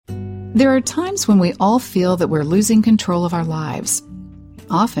There are times when we all feel that we're losing control of our lives.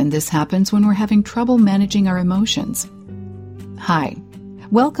 Often this happens when we're having trouble managing our emotions. Hi,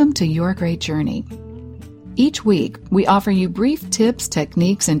 welcome to Your Great Journey. Each week, we offer you brief tips,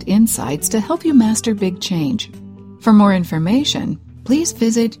 techniques, and insights to help you master big change. For more information, please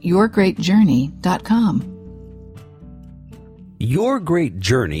visit yourgreatjourney.com. Your Great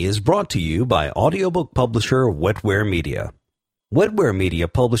Journey is brought to you by audiobook publisher Wetware Media. Wetware Media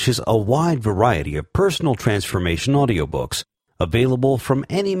publishes a wide variety of personal transformation audiobooks available from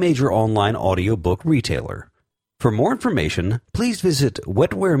any major online audiobook retailer. For more information, please visit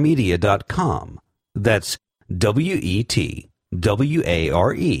wetwaremedia.com. That's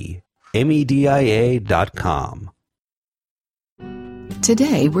WETWAREMEDIA.com.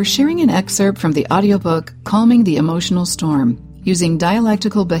 Today, we're sharing an excerpt from the audiobook Calming the Emotional Storm, using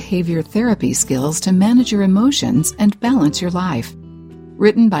dialectical behavior therapy skills to manage your emotions and balance your life.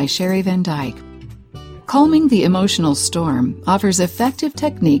 Written by Sherry Van Dyke. Calming the Emotional Storm offers effective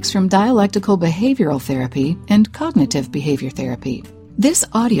techniques from dialectical behavioral therapy and cognitive behavior therapy. This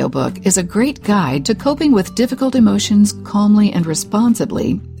audiobook is a great guide to coping with difficult emotions calmly and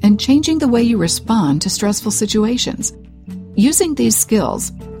responsibly and changing the way you respond to stressful situations. Using these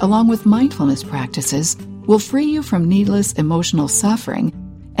skills, along with mindfulness practices, will free you from needless emotional suffering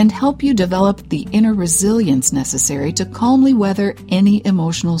and help you develop the inner resilience necessary to calmly weather any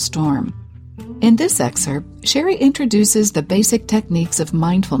emotional storm. In this excerpt, Sherry introduces the basic techniques of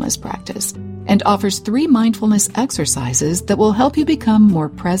mindfulness practice and offers 3 mindfulness exercises that will help you become more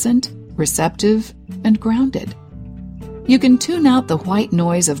present, receptive, and grounded. You can tune out the white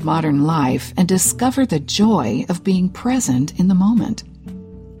noise of modern life and discover the joy of being present in the moment.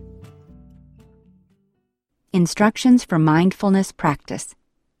 Instructions for mindfulness practice.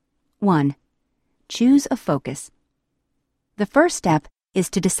 1. Choose a focus. The first step is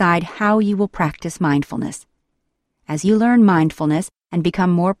to decide how you will practice mindfulness. As you learn mindfulness and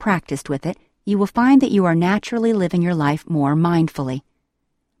become more practiced with it, you will find that you are naturally living your life more mindfully.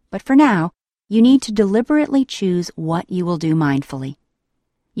 But for now, you need to deliberately choose what you will do mindfully.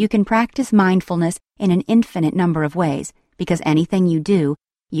 You can practice mindfulness in an infinite number of ways because anything you do,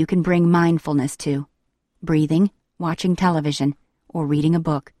 you can bring mindfulness to. Breathing, watching television, or reading a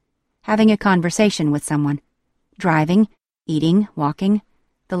book, having a conversation with someone, driving, eating, walking,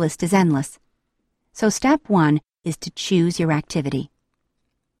 the list is endless. So step 1 is to choose your activity.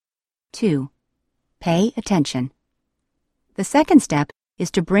 2. Pay attention. The second step is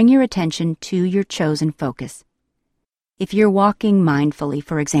to bring your attention to your chosen focus. If you're walking mindfully,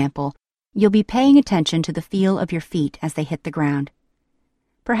 for example, you'll be paying attention to the feel of your feet as they hit the ground.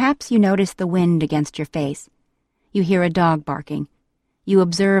 Perhaps you notice the wind against your face. You hear a dog barking. You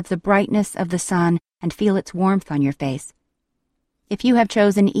observe the brightness of the sun and feel its warmth on your face. If you have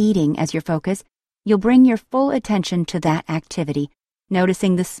chosen eating as your focus, you'll bring your full attention to that activity,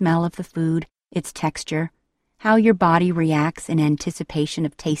 noticing the smell of the food, its texture, how your body reacts in anticipation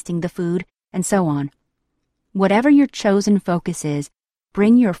of tasting the food, and so on. Whatever your chosen focus is,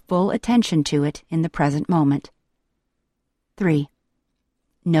 bring your full attention to it in the present moment. 3.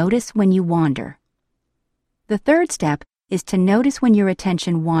 Notice when you wander. The third step is to notice when your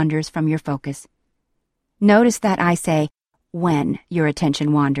attention wanders from your focus. Notice that I say when your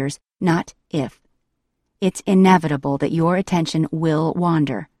attention wanders, not if. It's inevitable that your attention will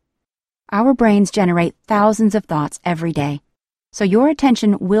wander. Our brains generate thousands of thoughts every day, so your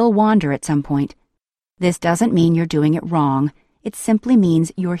attention will wander at some point. This doesn't mean you're doing it wrong, it simply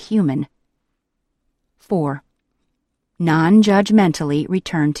means you're human. 4. Non-judgmentally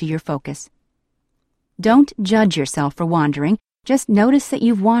return to your focus. Don't judge yourself for wandering, just notice that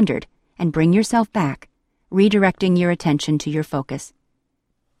you've wandered and bring yourself back, redirecting your attention to your focus.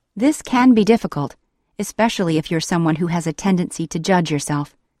 This can be difficult, especially if you're someone who has a tendency to judge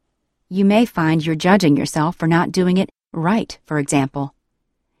yourself. You may find you're judging yourself for not doing it right, for example.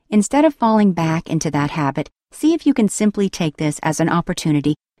 Instead of falling back into that habit, see if you can simply take this as an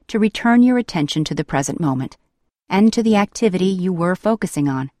opportunity to return your attention to the present moment and to the activity you were focusing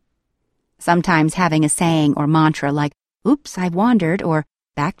on. Sometimes having a saying or mantra like, "Oops, I've wandered," or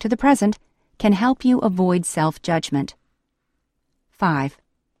 "back to the present," can help you avoid self-judgment. 5.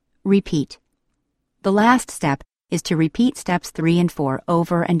 Repeat. The last step is to repeat steps 3 and 4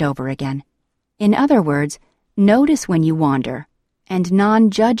 over and over again. In other words, notice when you wander and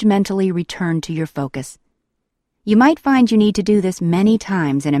non-judgmentally return to your focus. You might find you need to do this many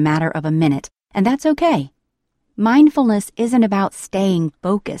times in a matter of a minute, and that's okay. Mindfulness isn't about staying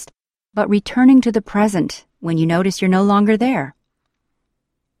focused, but returning to the present when you notice you're no longer there.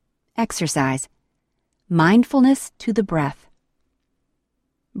 Exercise. Mindfulness to the breath.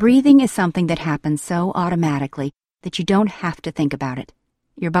 Breathing is something that happens so automatically that you don't have to think about it.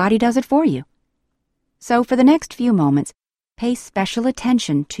 Your body does it for you. So for the next few moments, pay special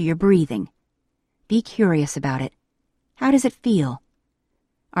attention to your breathing. Be curious about it. How does it feel?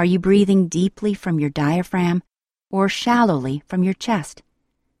 Are you breathing deeply from your diaphragm or shallowly from your chest?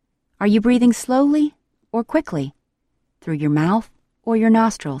 Are you breathing slowly or quickly, through your mouth or your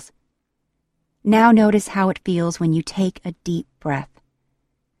nostrils? Now notice how it feels when you take a deep breath.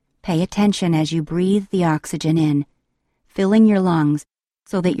 Pay attention as you breathe the oxygen in, filling your lungs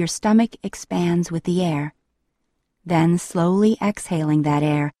so that your stomach expands with the air. Then slowly exhaling that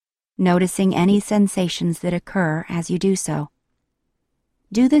air, noticing any sensations that occur as you do so.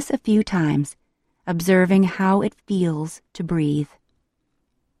 Do this a few times, observing how it feels to breathe.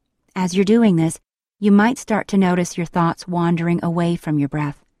 As you're doing this, you might start to notice your thoughts wandering away from your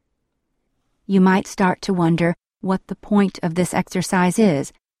breath. You might start to wonder what the point of this exercise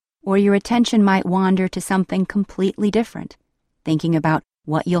is, or your attention might wander to something completely different, thinking about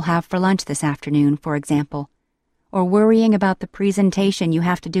what you'll have for lunch this afternoon, for example, or worrying about the presentation you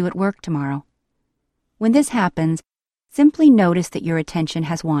have to do at work tomorrow. When this happens, simply notice that your attention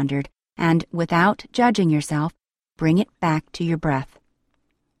has wandered and, without judging yourself, bring it back to your breath.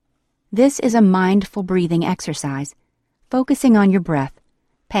 This is a mindful breathing exercise, focusing on your breath,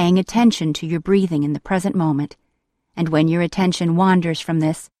 paying attention to your breathing in the present moment, and when your attention wanders from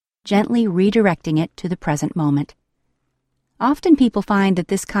this, gently redirecting it to the present moment. Often people find that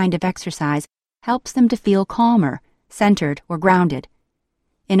this kind of exercise helps them to feel calmer, centered, or grounded.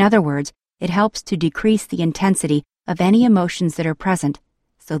 In other words, it helps to decrease the intensity of any emotions that are present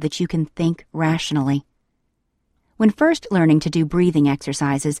so that you can think rationally. When first learning to do breathing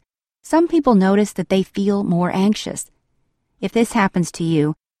exercises, some people notice that they feel more anxious. If this happens to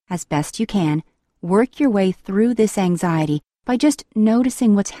you, as best you can, work your way through this anxiety by just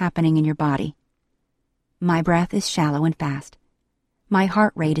noticing what's happening in your body. My breath is shallow and fast. My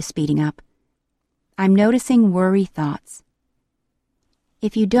heart rate is speeding up. I'm noticing worry thoughts.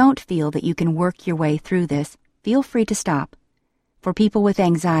 If you don't feel that you can work your way through this, feel free to stop. For people with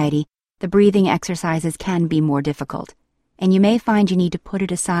anxiety, the breathing exercises can be more difficult, and you may find you need to put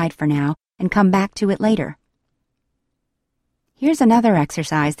it aside for now and come back to it later. Here's another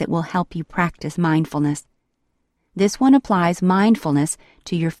exercise that will help you practice mindfulness. This one applies mindfulness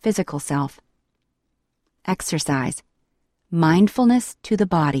to your physical self. Exercise. Mindfulness to the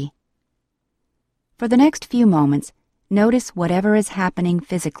body. For the next few moments, notice whatever is happening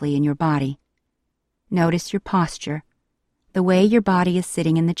physically in your body. Notice your posture, the way your body is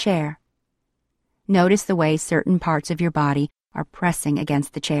sitting in the chair. Notice the way certain parts of your body are pressing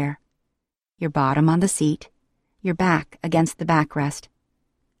against the chair. Your bottom on the seat, your back against the backrest.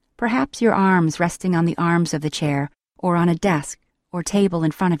 Perhaps your arms resting on the arms of the chair or on a desk or table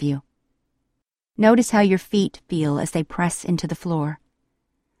in front of you. Notice how your feet feel as they press into the floor.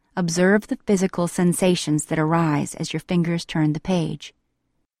 Observe the physical sensations that arise as your fingers turn the page.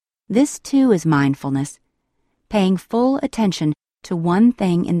 This too is mindfulness, paying full attention to one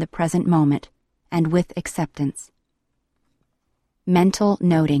thing in the present moment and with acceptance. Mental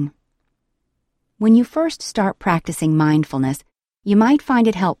noting. When you first start practicing mindfulness, you might find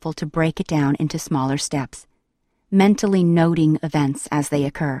it helpful to break it down into smaller steps, mentally noting events as they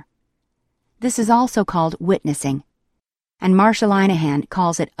occur. This is also called witnessing, and Marsha Linehan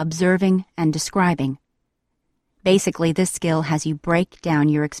calls it observing and describing. Basically, this skill has you break down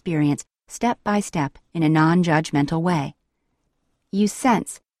your experience step by step in a non-judgmental way. You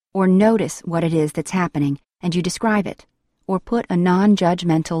sense or notice what it is that's happening, and you describe it, or put a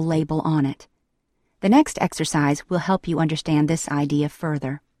non-judgmental label on it. The next exercise will help you understand this idea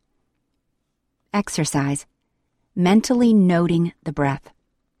further. Exercise. Mentally noting the breath.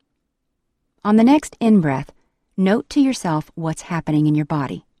 On the next in-breath, note to yourself what's happening in your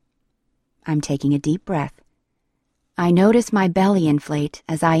body. I'm taking a deep breath. I notice my belly inflate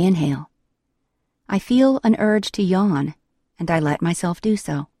as I inhale. I feel an urge to yawn, and I let myself do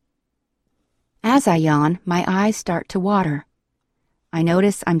so. As I yawn, my eyes start to water. I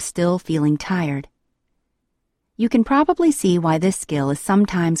notice I'm still feeling tired. You can probably see why this skill is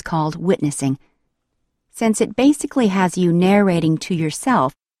sometimes called witnessing, since it basically has you narrating to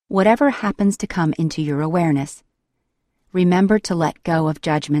yourself whatever happens to come into your awareness. Remember to let go of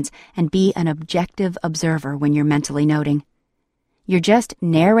judgments and be an objective observer when you're mentally noting. You're just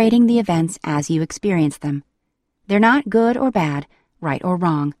narrating the events as you experience them. They're not good or bad, right or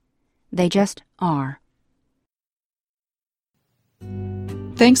wrong. They just are.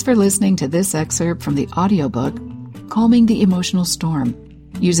 Thanks for listening to this excerpt from the audiobook, Calming the Emotional Storm.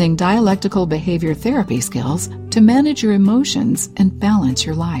 using dialectical behavior therapy skills to manage your emotions and balance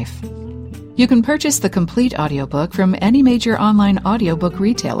your life. You can purchase the complete audiobook from any major online audiobook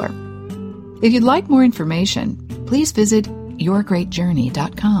retailer. If you'd like more information, please visit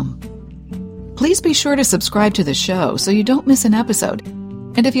yourgreatjourney.com. Please be sure to subscribe to the show so you don't miss an episode.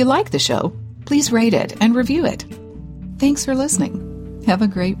 And if you like the show, please rate it and review it. Thanks for listening. Have a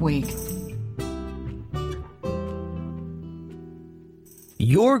great week.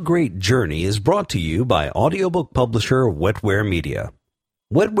 Your Great Journey is brought to you by audiobook publisher Wetware Media.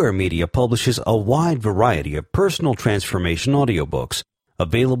 Wetware Media publishes a wide variety of personal transformation audiobooks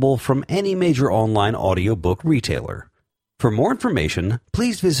available from any major online audiobook retailer. For more information,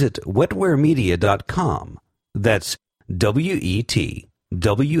 please visit wetwaremedia.com. That's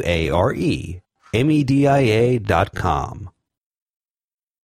WETWAREMEDIA.com.